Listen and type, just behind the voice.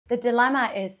The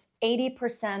dilemma is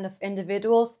 80% of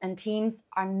individuals and teams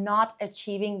are not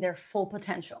achieving their full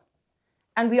potential.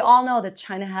 And we all know that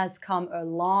China has come a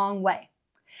long way.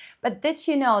 But did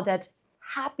you know that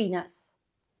happiness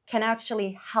can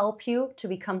actually help you to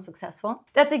become successful?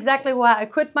 That's exactly why I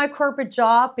quit my corporate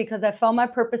job, because I found my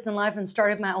purpose in life and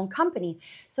started my own company.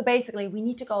 So basically, we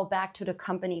need to go back to the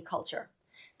company culture.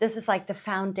 This is like the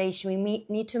foundation. We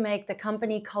need to make the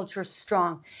company culture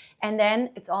strong. And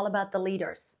then it's all about the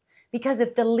leaders. Because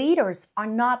if the leaders are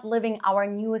not living our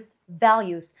newest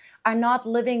values, are not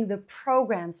living the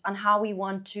programs on how we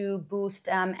want to boost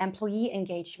employee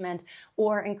engagement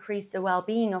or increase the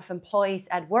well-being of employees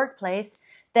at workplace,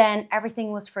 then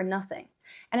everything was for nothing.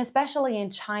 And especially in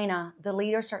China, the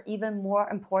leaders are even more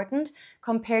important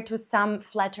compared to some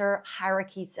flatter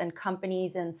hierarchies and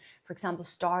companies and, for example,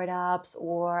 startups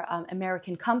or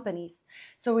American companies.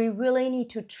 So we really need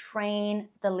to train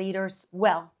the leaders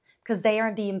well, because they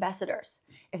are the ambassadors.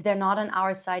 If they're not on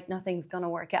our side, nothing's gonna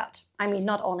work out. I mean,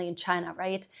 not only in China,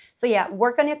 right? So yeah,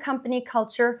 work on your company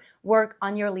culture, work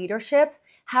on your leadership,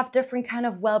 have different kind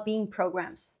of well-being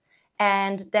programs.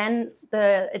 And then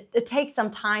it takes some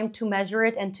time to measure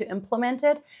it and to implement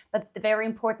it. But the very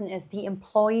important is the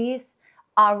employees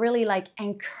are really like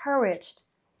encouraged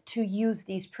to use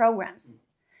these programs.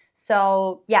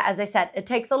 So yeah, as I said, it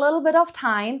takes a little bit of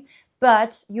time,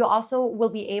 but you also will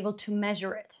be able to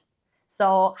measure it.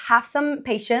 So have some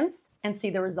patience and see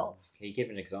the results. Can you give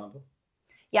an example?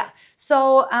 Yeah,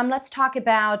 so let's talk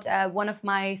about one of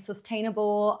my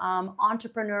sustainable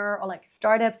entrepreneur or like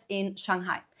startups in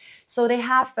Shanghai. So they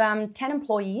have 10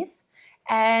 employees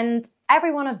and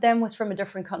every one of them was from a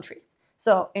different country.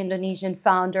 So Indonesian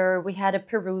founder, we had a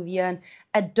Peruvian,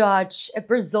 a Dutch, a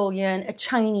Brazilian, a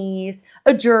Chinese,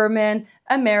 a German,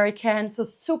 American, so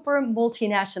super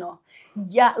multinational.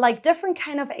 Yeah, like different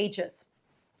kind of ages.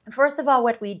 First of all,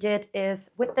 what we did is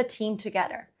with the team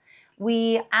together,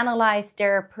 we analyzed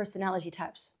their personality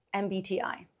types,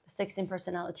 MBTI, 16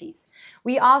 personalities.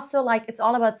 We also it's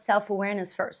all about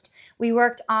self-awareness first. We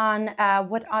worked on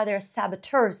what are their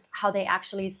saboteurs, how they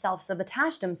actually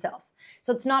self-sabotage themselves.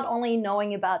 So it's not only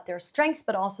knowing about their strengths,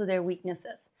 but also their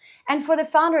weaknesses. And for the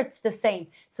founder, it's the same.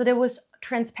 So there was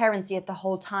transparency at the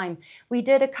whole time. We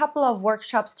did a couple of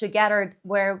workshops together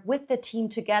where with the team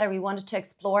together, we wanted to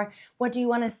explore what do you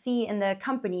want to see in the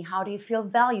company? How do you feel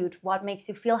valued? What makes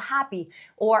you feel happy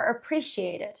or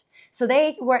appreciated? So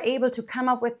they were able to come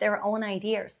up with their own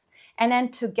ideas. And then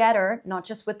together, not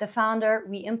just with the founder,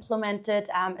 we implemented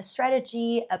a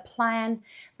strategy, a plan.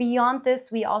 Beyond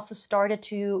this, we also started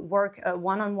to work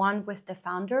one-on-one with the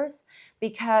founders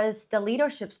because the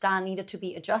leadership style needed to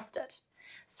be adjusted.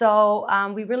 So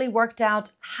we really worked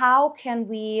out how can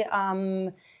we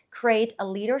create a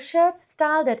leadership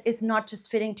style that is not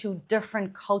just fitting to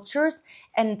different cultures,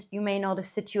 and you may know the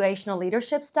situational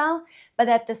leadership style, but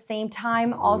at the same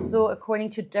time also according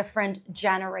to different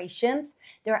generations,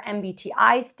 their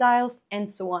MBTI styles and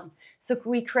so on. So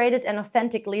we created an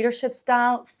authentic leadership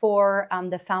style for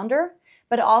the founder,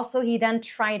 but also he then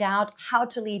tried out how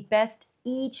to lead best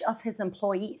each of his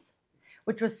employees,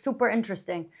 which was super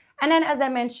interesting. And then, as I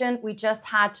mentioned, we just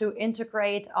had to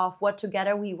integrate of what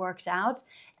together we worked out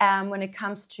when it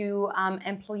comes to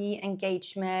employee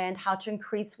engagement, how to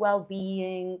increase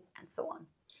well-being, and so on.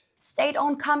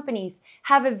 State-owned companies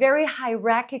have a very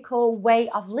hierarchical way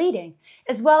of leading,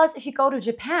 as well as if you go to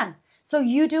Japan. So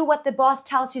you do what the boss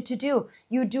tells you to do.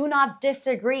 You do not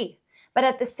disagree. But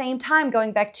at the same time,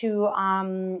 going back to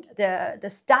the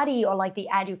study or like the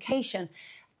education,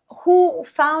 who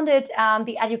founded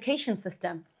the education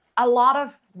system? A lot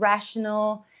of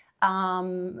rational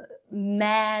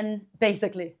men,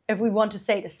 basically, if we want to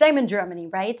say the same in Germany,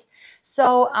 right?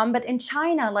 So, but in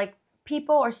China, like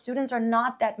people or students are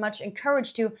not that much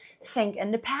encouraged to think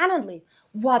independently.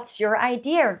 What's your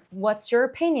idea? What's your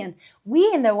opinion? We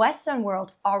in the Western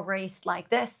world are raised like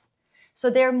this. So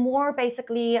they're more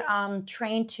basically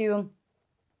trained to,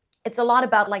 it's a lot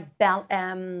about like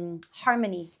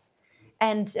harmony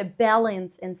and a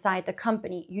balance inside the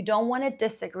company. You don't want to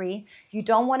disagree. You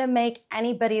don't want to make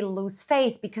anybody lose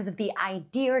face because of the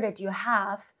idea that you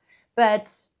have.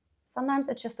 But sometimes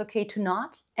it's just okay to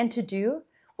not and to do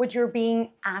what you're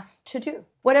being asked to do.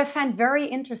 What I find very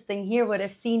interesting here, what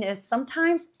I've seen is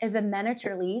sometimes if a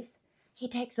manager leaves, he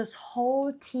takes his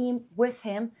whole team with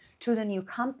him to the new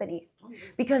company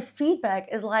because feedback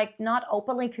is like not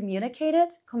openly communicated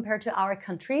compared to our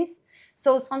countries.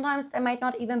 So sometimes they might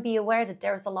not even be aware that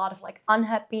there's a lot of like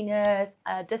unhappiness,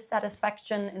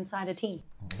 dissatisfaction inside a team.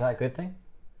 Is that a good thing?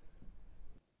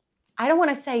 I don't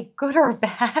want to say good or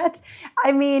bad.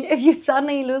 I mean, if you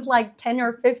suddenly lose like 10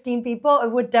 or 15 people,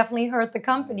 it would definitely hurt the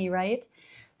company, right?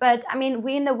 But I mean,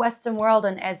 we in the Western world,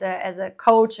 and as a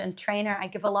coach and trainer, I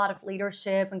give a lot of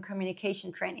leadership and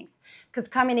communication trainings, because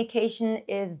communication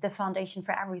is the foundation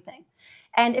for everything.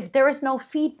 And if there is no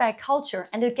feedback culture,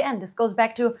 and again, this goes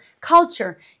back to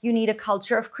culture, you need a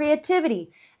culture of creativity.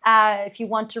 If you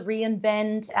want to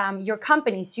reinvent your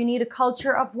companies, you need a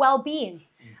culture of well-being.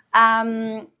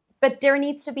 But there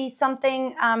needs to be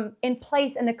something in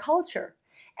place in the culture.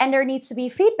 And there needs to be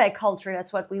feedback culture.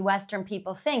 That's what we Western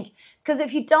people think. Because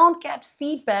if you don't get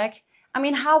feedback, I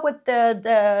mean, how would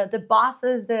the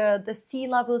bosses, the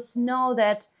C-levels know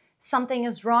that something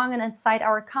is wrong inside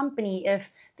our company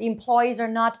if the employees are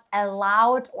not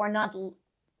allowed or not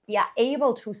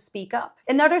able to speak up?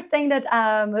 Another thing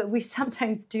that we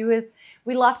sometimes do is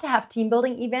we love to have team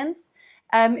building events.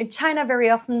 In China, very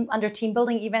often under team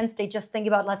building events, they just think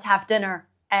about let's have dinner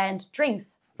and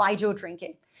drinks, baijiu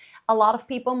drinking. A lot of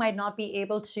people might not be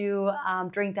able to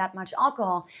drink that much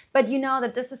alcohol, but you know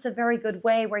that this is a very good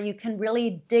way where you can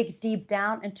really dig deep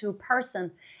down into a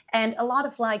person. And a lot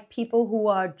of like people who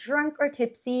are drunk or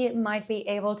tipsy might be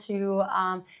able to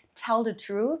tell the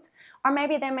truth, or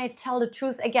maybe they may tell the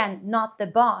truth, again, not the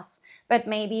boss, but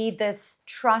maybe this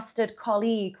trusted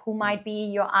colleague who might be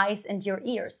your eyes and your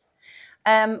ears.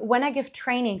 When I give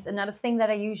trainings, another thing that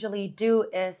I usually do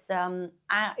is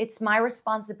it's my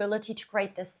responsibility to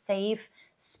create the safe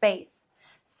space.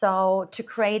 So to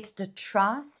create the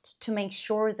trust, to make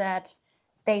sure that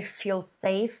they feel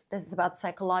safe. This is about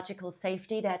psychological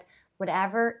safety, that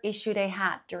whatever issue they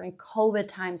had during COVID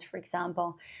times, for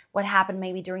example, what happened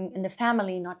maybe in the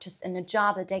family, not just in the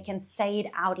job, that they can say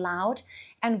it out loud.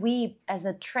 And we, as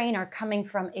a trainer coming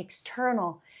from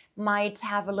external, might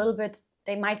have a little bit,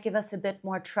 they might give us a bit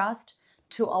more trust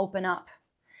to open up.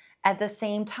 At the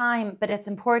same time, but it's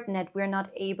important that we're not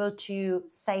able to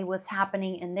say what's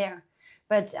happening in there,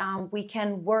 but we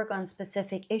can work on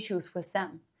specific issues with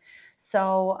them.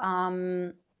 So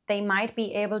they might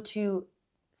be able to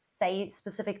say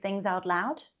specific things out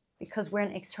loud because we're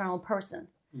an external person.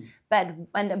 But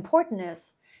and important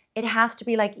is, it has to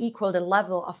be like equal the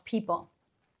level of people.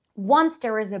 Once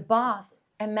there is a boss,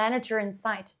 a manager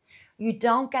inside, you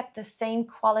don't get the same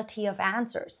quality of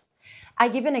answers. I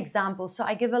give an example. So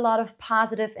I give a lot of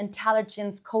positive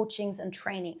intelligence coachings and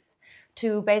trainings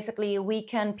to basically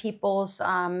weaken people's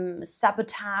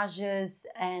sabotages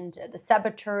and the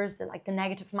saboteurs, like the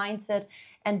negative mindset,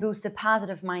 and boost the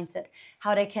positive mindset,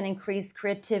 how they can increase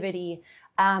creativity,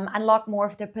 unlock more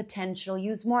of their potential,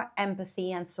 use more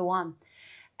empathy, and so on.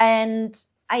 And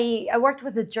I worked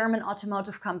with a German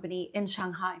automotive company in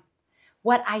Shanghai.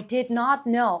 What I did not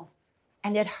know,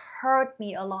 and it hurt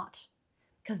me a lot,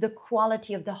 because the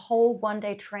quality of the whole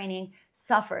one-day training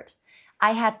suffered.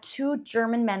 I had 2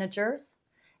 German managers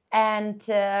and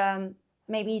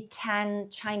maybe 10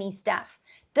 Chinese staff,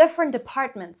 different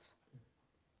departments.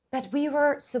 But we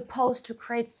were supposed to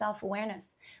create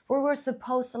self-awareness. We were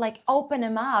supposed to like open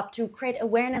them up to create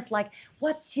awareness, like,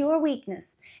 what's your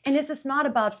weakness? And this is not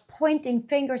about pointing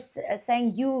fingers,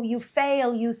 saying you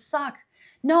fail, you suck.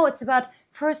 No, it's about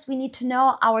first we need to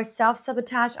know our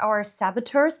self-sabotage, our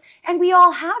saboteurs, and we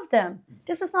all have them.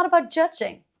 This is not about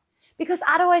judging, because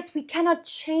otherwise we cannot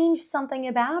change something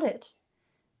about it,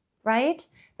 right?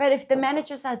 But if the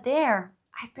managers are there,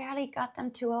 I barely got them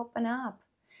to open up.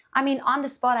 I mean, on the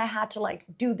spot, I had to like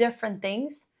do different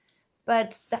things,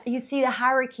 but you see the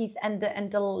hierarchies and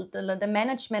the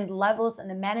management levels and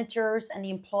the managers and the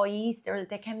employees, there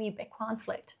can be a big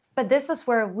conflict. But this is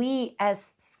where we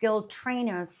as skilled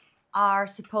trainers are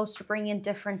supposed to bring in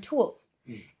different tools.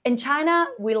 In China,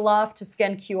 we love to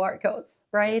scan QR codes,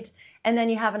 right? And then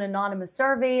you have an anonymous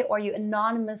survey, or you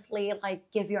anonymously like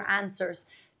give your answers.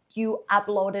 You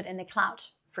upload it in the cloud,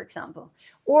 for example.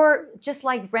 Or just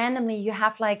like randomly, you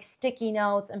have like sticky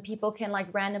notes and people can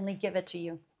like randomly give it to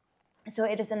you. So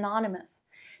it is anonymous.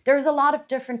 There's a lot of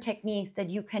different techniques that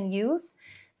you can use.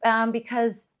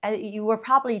 Because you were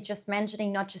probably just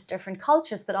mentioning not just different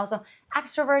cultures, but also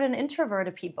extroverted and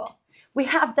introverted people. We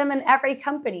have them in every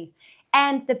company.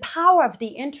 And the power of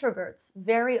the introverts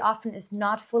very often is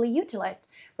not fully utilized.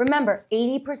 Remember,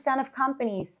 80% of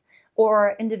companies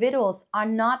or individuals are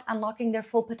not unlocking their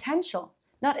full potential,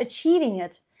 not achieving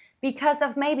it, because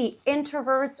of maybe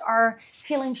introverts are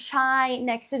feeling shy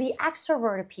next to the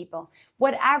extroverted people.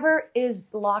 Whatever is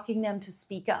blocking them to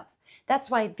speak up. That's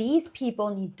why these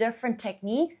people need different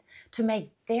techniques to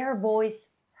make their voice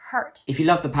hurt. If you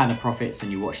love the Panda Profits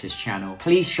and you watch this channel,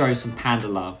 please show some Panda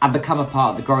love and become a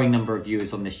part of the growing number of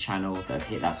viewers on this channel that have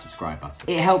hit that subscribe button.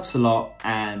 It helps a lot,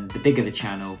 and the bigger the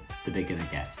channel, the bigger the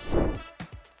gets.